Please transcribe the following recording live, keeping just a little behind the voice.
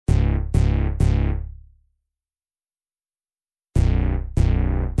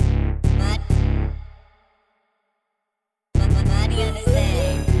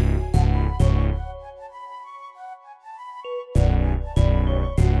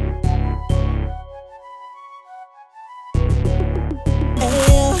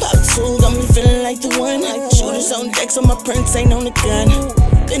Shooters on deck, so my prints ain't on the gun.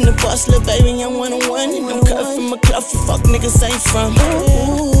 Been the boss, lil' baby, I'm one-on-one. And I'm cut from a club for fuck niggas ain't from.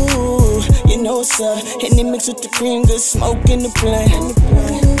 Ooh, you know what's up. Henny mixed with the cream, good smoke in the blunt.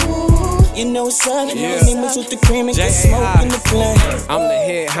 You know what's up, Henny mixed with the cream and good smoke in the blunt. I'm the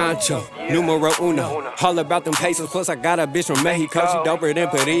head honcho, numero uno. All about them pesos, plus I got a bitch from Mexico. She doper than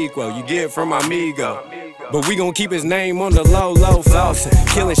Perico, you get it from my amigo. But we gon' keep his name on the low, flossin'.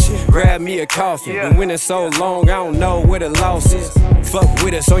 Killing shit, grab me a coffee. Been winning so long, I don't know where the loss is. Fuck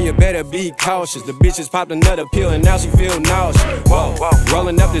with us, so you better be cautious. The bitches popped another pill and now she feel nauseous. Whoa,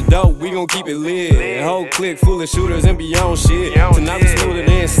 rollin' up the dope, we gon' keep it lit. The whole clique full of shooters and beyond shit. Tonight we smoother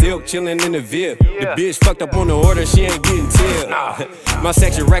than silk, chillin' in the VIP. The bitch fucked up on the order, she ain't getting tipped. My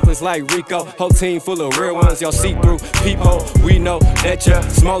section reckless like Rico. Whole team full of real ones, y'all see through people. We know that you're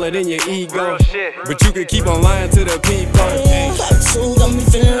smaller than your ego, but you can keep on lying to the people. Pop two got me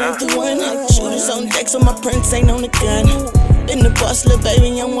feeling like the one. Shooters on deck, so my prints ain't on the gun. Been the boss, lil'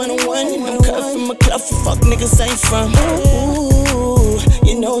 baby, I'm one-on-one. And I'm cut from a club for fuck niggas ain't from. Ooh,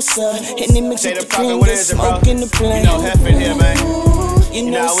 you know what's up. Henny mixed with the cream, good smoke in the blunt. You know Hefner here, man. You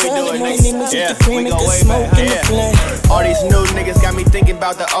know how we do it, Henny mixed with the cream and good smoke in the blunt. All these new niggas got me thinking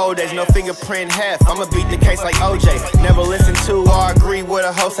about the old days. No fingerprint Hef, I'ma beat the case like OJ. Never listen to or agree with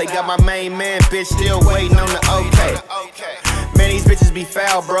a host. They got my main man, bitch, still waiting on the okay. Man, these bitches be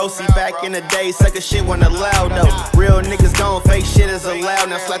foul, bro. See, back in the day, sucker shit wasn't allowed, though. Real niggas gon' fake shit is allowed.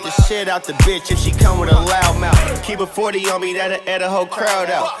 Now slap the shit out the bitch if she come with a loud mouth. Keep a 40 on me, that'll air the whole crowd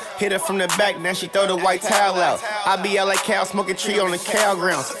out. Hit her from the back, now she throw the white towel out. I be out like cow, smoking tree on the cow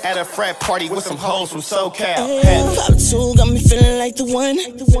grounds. At a frat party with some hoes from SoCal. Pop two got me feeling like the one.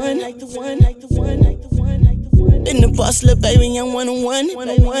 Been the boss, lil' baby, I'm one-on-one.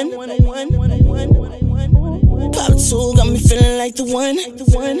 Pop two got me feeling like the one.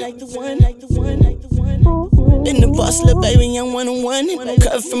 Been the boss, lil' baby, I'm one-on-one.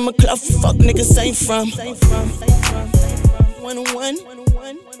 Cut from a club for fuck niggas ain't from. One-on-one.